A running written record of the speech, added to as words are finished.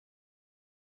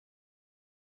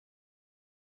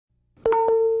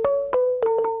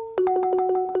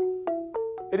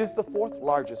It is the fourth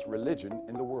largest religion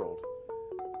in the world,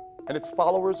 and its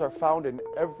followers are found in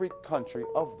every country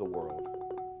of the world.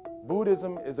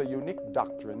 Buddhism is a unique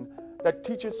doctrine that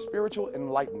teaches spiritual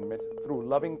enlightenment through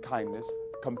loving kindness,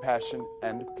 compassion,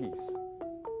 and peace.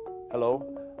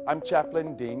 Hello, I'm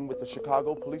Chaplain Dean with the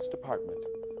Chicago Police Department.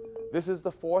 This is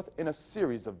the fourth in a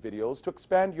series of videos to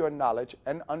expand your knowledge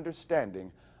and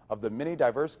understanding of the many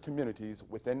diverse communities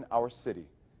within our city.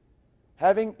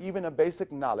 Having even a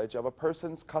basic knowledge of a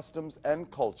person's customs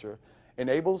and culture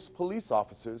enables police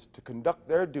officers to conduct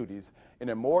their duties in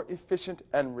a more efficient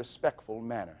and respectful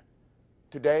manner.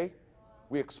 Today,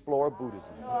 we explore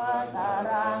Buddhism.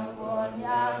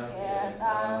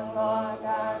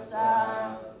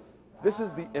 This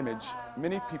is the image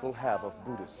many people have of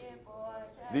Buddhists.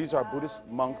 These are Buddhist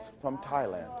monks from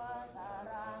Thailand.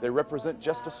 They represent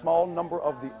just a small number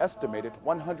of the estimated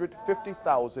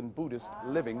 150,000 Buddhists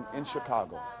living in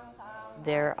Chicago.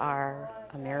 There are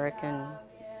American,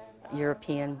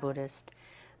 European Buddhists.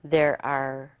 There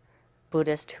are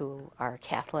Buddhists who are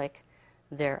Catholic.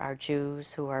 There are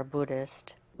Jews who are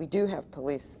Buddhist. We do have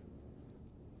police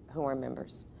who are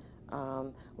members.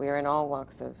 We are in all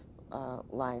walks of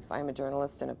life. I'm a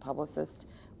journalist and a publicist.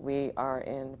 We are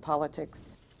in politics.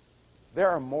 There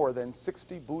are more than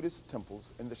 60 Buddhist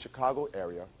temples in the Chicago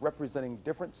area representing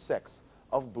different sects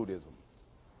of Buddhism,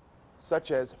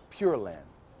 such as Pure Land,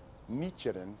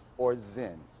 Nichiren, or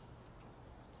Zen.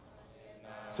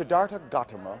 Siddhartha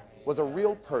Gautama was a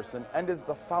real person and is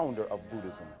the founder of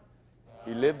Buddhism.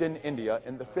 He lived in India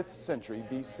in the 5th century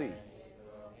BC.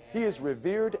 He is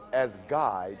revered as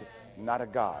guide, not a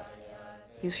god.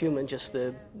 He's human, just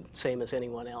the same as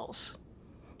anyone else.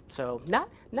 So not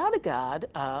a god,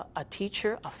 a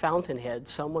teacher, a fountainhead,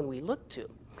 someone we look to.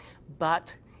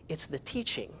 But it's the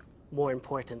teaching more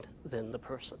important than the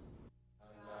person.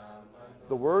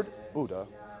 The word Buddha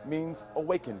means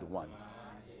awakened one.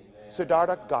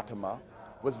 Siddhartha Gautama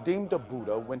was deemed a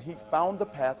Buddha when he found the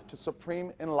path to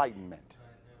supreme enlightenment.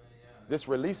 This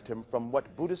released him from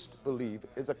what Buddhists believe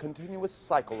is a continuous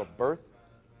cycle of birth,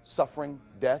 suffering,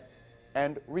 death,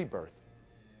 and rebirth.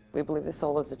 We believe the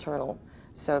soul is eternal,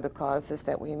 so the causes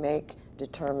that we make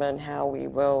determine how we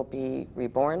will be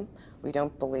reborn. We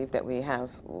don't believe that we have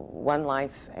one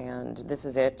life and this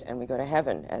is it and we go to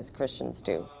heaven as Christians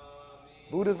do.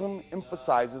 Buddhism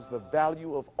emphasizes the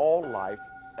value of all life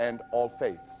and all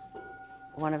faiths.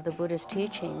 One of the Buddhist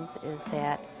teachings is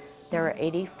that there are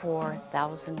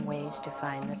 84,000 ways to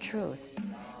find the truth.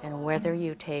 And whether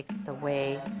you take the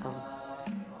way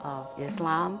of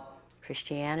Islam,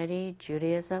 Christianity,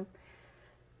 Judaism,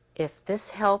 if this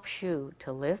helps you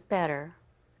to live better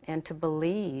and to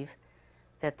believe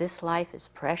that this life is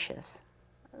precious,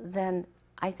 then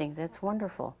I think that's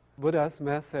wonderful. Buddha's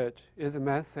message is a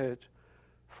message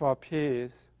for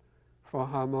peace, for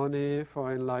harmony,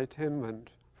 for enlightenment,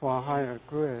 for a higher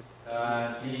good.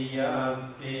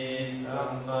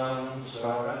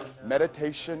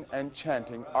 Meditation and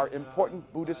chanting are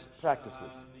important Buddhist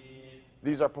practices.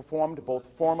 These are performed both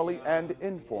formally and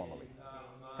informally.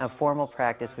 A formal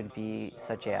practice would be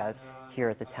such as here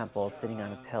at the temple, sitting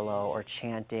on a pillow or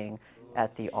chanting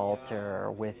at the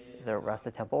altar with the rest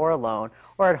of the temple, or alone,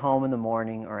 or at home in the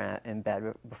morning or in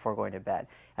bed before going to bed.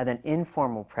 And then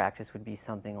informal practice would be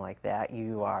something like that.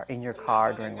 You are in your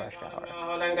car during rush hour.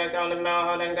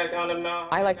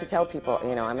 I like to tell people,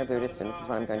 you know, I'm a Buddhist and this is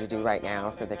what I'm going to do right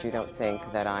now so that you don't think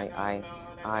that I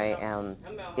am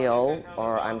ill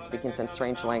or I'm speaking some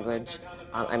strange language.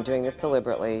 I'm doing this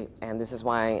deliberately and this is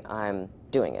why I'm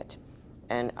doing it.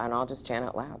 And I'll just chant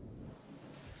out loud.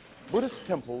 Buddhist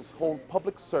temples hold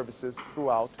public services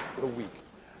throughout the week.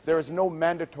 There is no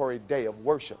mandatory day of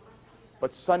worship,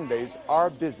 but Sundays are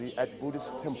busy at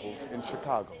Buddhist temples in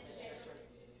Chicago.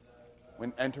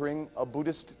 When entering a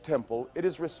Buddhist temple, it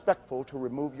is respectful to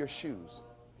remove your shoes.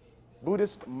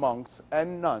 Buddhist monks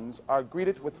and nuns are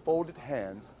greeted with folded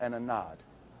hands and a nod.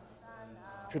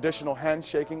 Traditional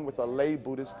handshaking with a lay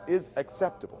Buddhist is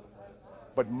acceptable,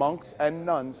 but monks and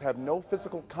nuns have no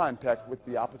physical contact with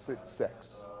the opposite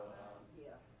sex.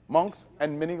 Monks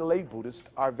and many lay Buddhists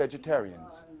are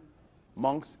vegetarians.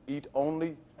 Monks eat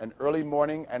only an early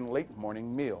morning and late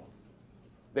morning meal.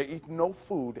 They eat no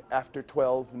food after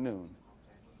 12 noon.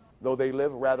 Though they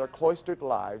live rather cloistered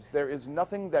lives, there is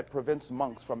nothing that prevents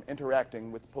monks from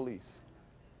interacting with police.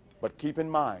 But keep in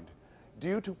mind,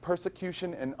 due to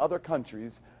persecution in other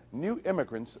countries, new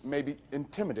immigrants may be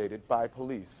intimidated by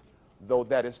police, though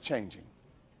that is changing.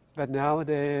 But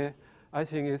nowadays, I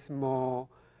think it's more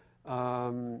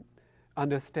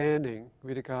understanding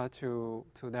with regard to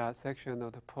that section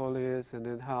of the police, and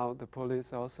then how the police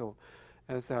also,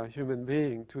 as a human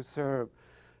being, to serve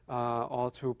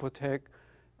or to protect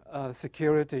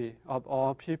security of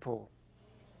all people.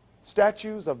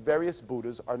 Statues of various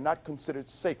Buddhas are not considered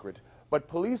sacred, but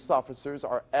police officers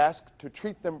are asked to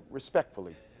treat them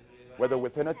respectfully, whether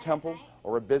within a temple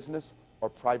or a business or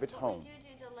private home.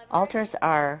 Altars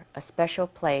are a special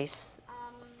place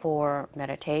for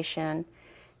meditation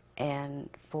and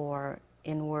for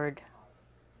inward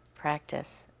practice,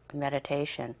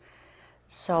 meditation.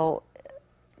 So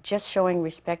just showing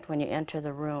respect when you enter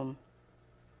the room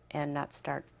and not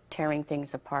start tearing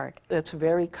things apart. It's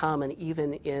very common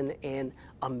even in an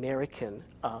American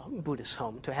Buddhist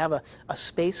home to have a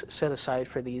space set aside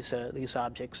for these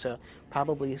objects,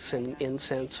 probably some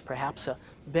incense, perhaps a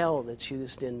bell that's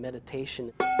used in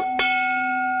meditation.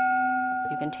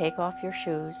 You can take off your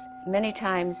shoes. Many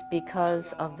times, because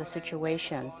of the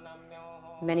situation,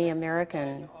 many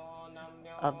Americans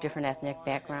of different ethnic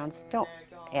backgrounds don't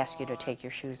ask you to take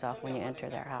your shoes off when you enter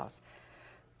their house.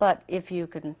 But if you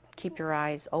can keep your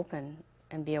eyes open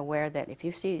and be aware that if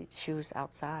you see shoes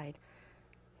outside,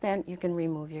 then you can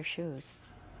remove your shoes.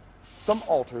 Some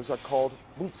altars are called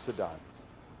butsuddhans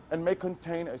and may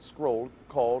contain a scroll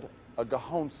called a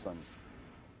gahonsun.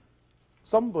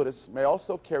 Some Buddhists may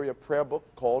also carry a prayer book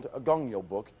called a gongyo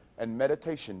book and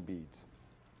meditation beads.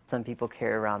 Some people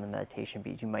carry around the meditation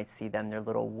beads. You might see them, they're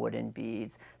little wooden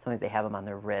beads. Sometimes they have them on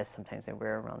their wrists, sometimes they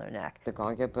wear them around their neck. The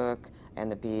gongyo book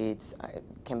and the beads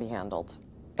can be handled.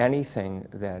 Anything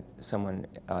that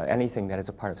is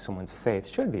a part of someone's faith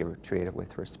should be treated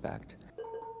with respect.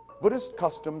 Buddhist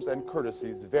customs and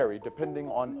courtesies vary depending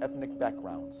on ethnic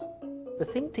backgrounds. The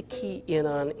thing to key in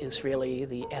on is really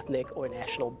the ethnic or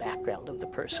national background of the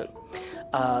person.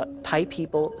 Thai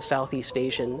people, Southeast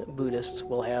Asian Buddhists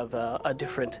will have a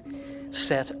different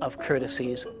set of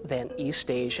courtesies than East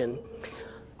Asian.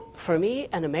 For me,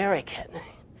 an American,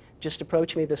 just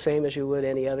approach me the same as you would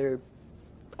any other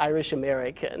Irish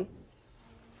American.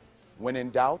 When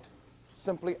in doubt,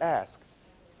 simply ask.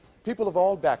 People of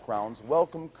all backgrounds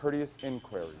welcome courteous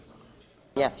inquiries.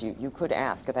 Yes, you could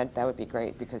ask. That would be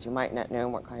great, because you might not know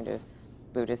what kind of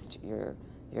Buddhist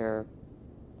you're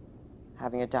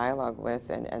having a dialogue with,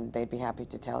 and they'd be happy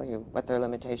to tell you what their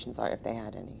limitations are if they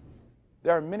had any.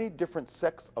 There are many different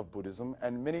sects of Buddhism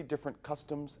and many different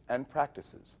customs and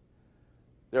practices.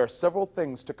 There are several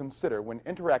things to consider when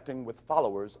interacting with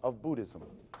followers of Buddhism.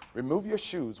 Remove your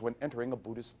shoes when entering a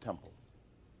Buddhist temple.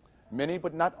 Many,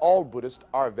 but not all Buddhists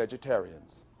are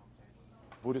vegetarians.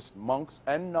 Buddhist monks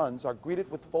and nuns are greeted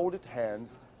with folded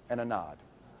hands and a nod.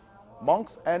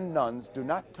 Monks and nuns do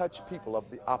not touch people of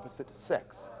the opposite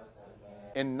sex.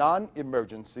 In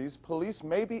non-emergencies, police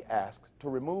may be asked to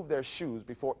remove their shoes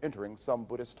before entering some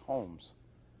Buddhist homes.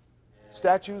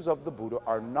 Statues of the Buddha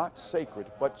are not sacred,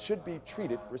 but should be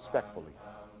treated respectfully.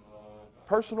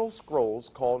 Personal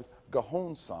scrolls called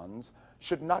gahonsuns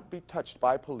should not be touched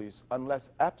by police unless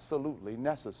absolutely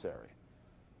necessary.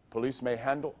 Police may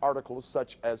handle articles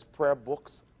such as prayer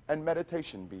books and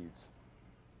meditation beads.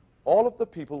 All of the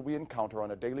people we encounter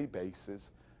on a daily basis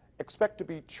expect to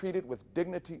be treated with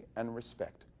dignity and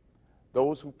respect.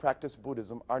 Those who practice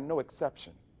Buddhism are no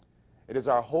exception. It is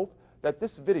our hope that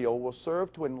this video will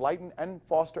serve to enlighten and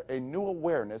foster a new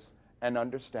awareness and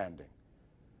understanding.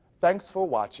 Thanks for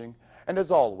watching, and as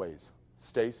always,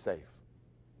 stay safe.